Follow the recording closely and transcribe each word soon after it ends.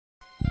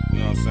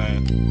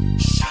saying?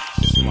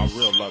 This is my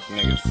real luck,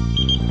 niggas.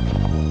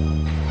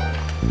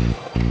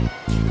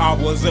 I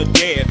was a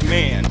dead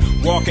man,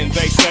 walking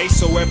they say,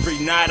 so every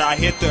night I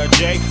hit the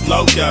J,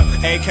 load the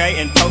AK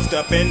and post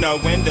up in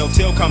the window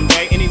till come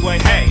day. Anyway,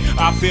 hey,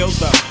 I feel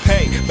the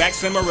pay, back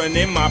simmering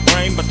in my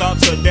brain, but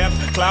thoughts of death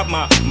cloud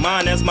my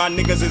mind as my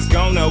niggas is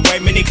gone away.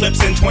 Many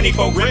clips and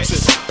 24 rips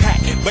is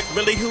packed, but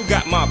really who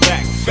got my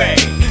back?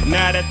 Fade.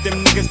 Now that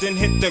them niggas didn't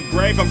hit the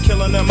grave, I'm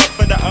killing them up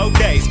for the old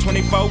days.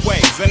 24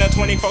 ways, and a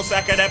 24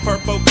 sack of that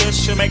purple kush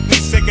should make me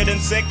sicker than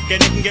sick,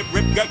 and it can get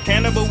ripped gut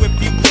cannibal if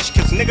you wish,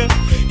 cause nigga,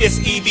 it's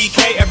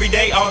EBK every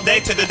day, all day,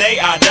 to the day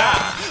I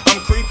die.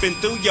 I'm creeping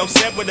through your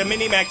set with a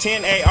mini Mac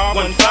 10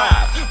 AR-15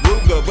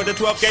 Ruger with a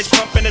 12 gauge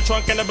pump in the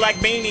trunk and a black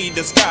beanie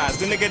disguise.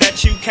 The nigga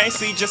that you can't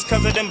see just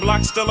cause of them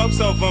blocks still ups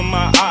over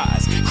my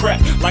eyes. Crap,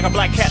 like a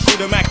black cat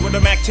through the Mac with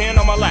a Mac 10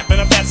 on my lap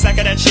and a fat sack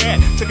of that shit.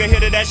 Took a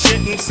hit of that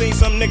shit and seen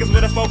some niggas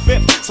with a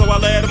 4/5, so I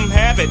let them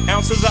have it.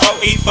 Ounces of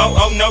OE4,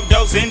 oh no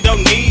dose,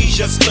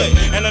 Indonesia split.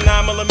 And a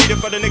 9mm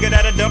for the nigga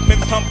that'll dump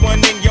and pump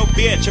one in your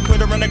bitch and put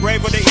her in the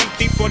grave with an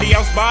empty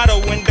 40-ounce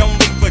bottle and don't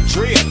leave a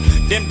drip.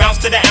 Then bounce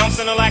to the ounce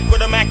and a lack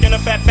with a Mac and a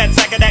fat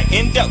sack of that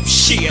Indo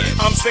shit.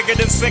 I'm sicker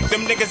than sick,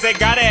 them niggas they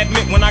gotta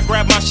admit when I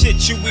grab my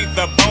shit, you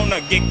either bone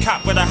or get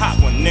caught with a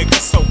hot one, nigga,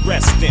 so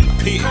rest in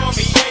peace. Call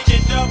me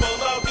Agent 00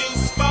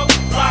 Deuce 4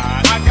 Block.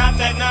 I got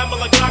that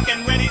 9mm Glock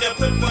and ready to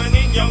put one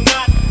in your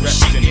knot.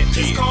 Rest in peace.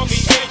 Just call me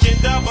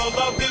Agent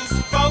 00 Deuce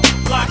 4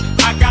 Block.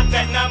 I got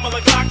that 9mm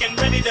Glock and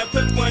ready to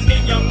put one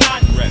in your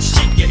knot. Rest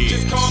in peace.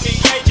 Just call me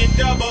Agent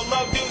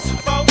 00 Deuce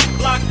 4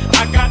 Block.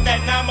 I got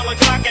that 9mm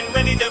Glock and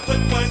ready to put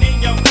one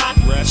in your knot.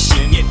 Rest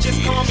in peace. Just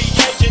call me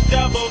Agent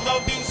 00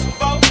 Deuce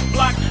 4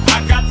 Block.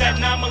 I got that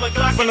 9mm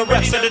Glock from the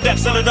reps of the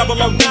depths of the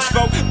 00 Deuce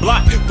 4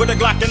 Block with a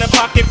Glock in a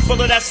pocket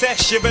full of that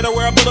sex. You better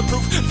wear a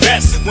bulletproof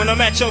vest when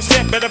I'm at your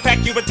set. Better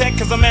pack you a tech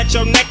cause I'm at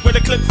your neck with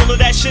a clip full of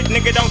that shit.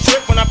 Nigga, don't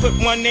trip when I put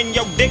one in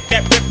your dick.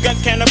 That rip gun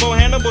cannibal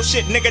Hannibal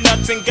shit. Nigga,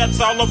 nuts and guts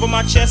all over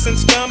my chest and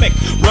stomach.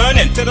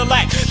 Running to the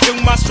lack, do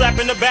my strap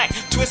in the back.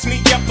 Twist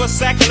me up a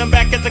sack and I'm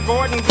back at the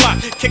Gordon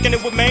clock, kicking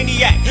it with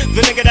Maniac,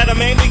 the nigga that a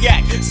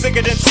maniac.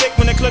 Sicker than sick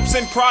when the clip's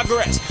in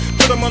progress.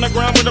 Put him on the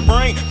ground with a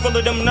brain full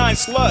of them 9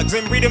 slugs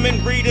and read them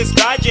in Reader's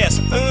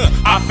Digest.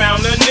 I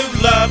found a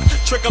new love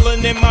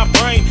trickling in my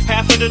brain.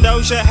 Half of the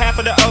Doja, half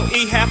of the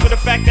OE, half of the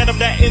fact that I'm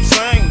that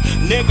insane.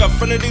 Nigga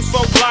from the Deuce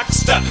 4 Block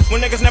stuck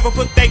when niggas never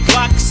put they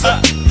Glocks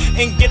up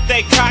and get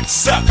they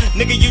cocks up.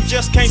 Nigga, you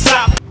just can't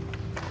stop.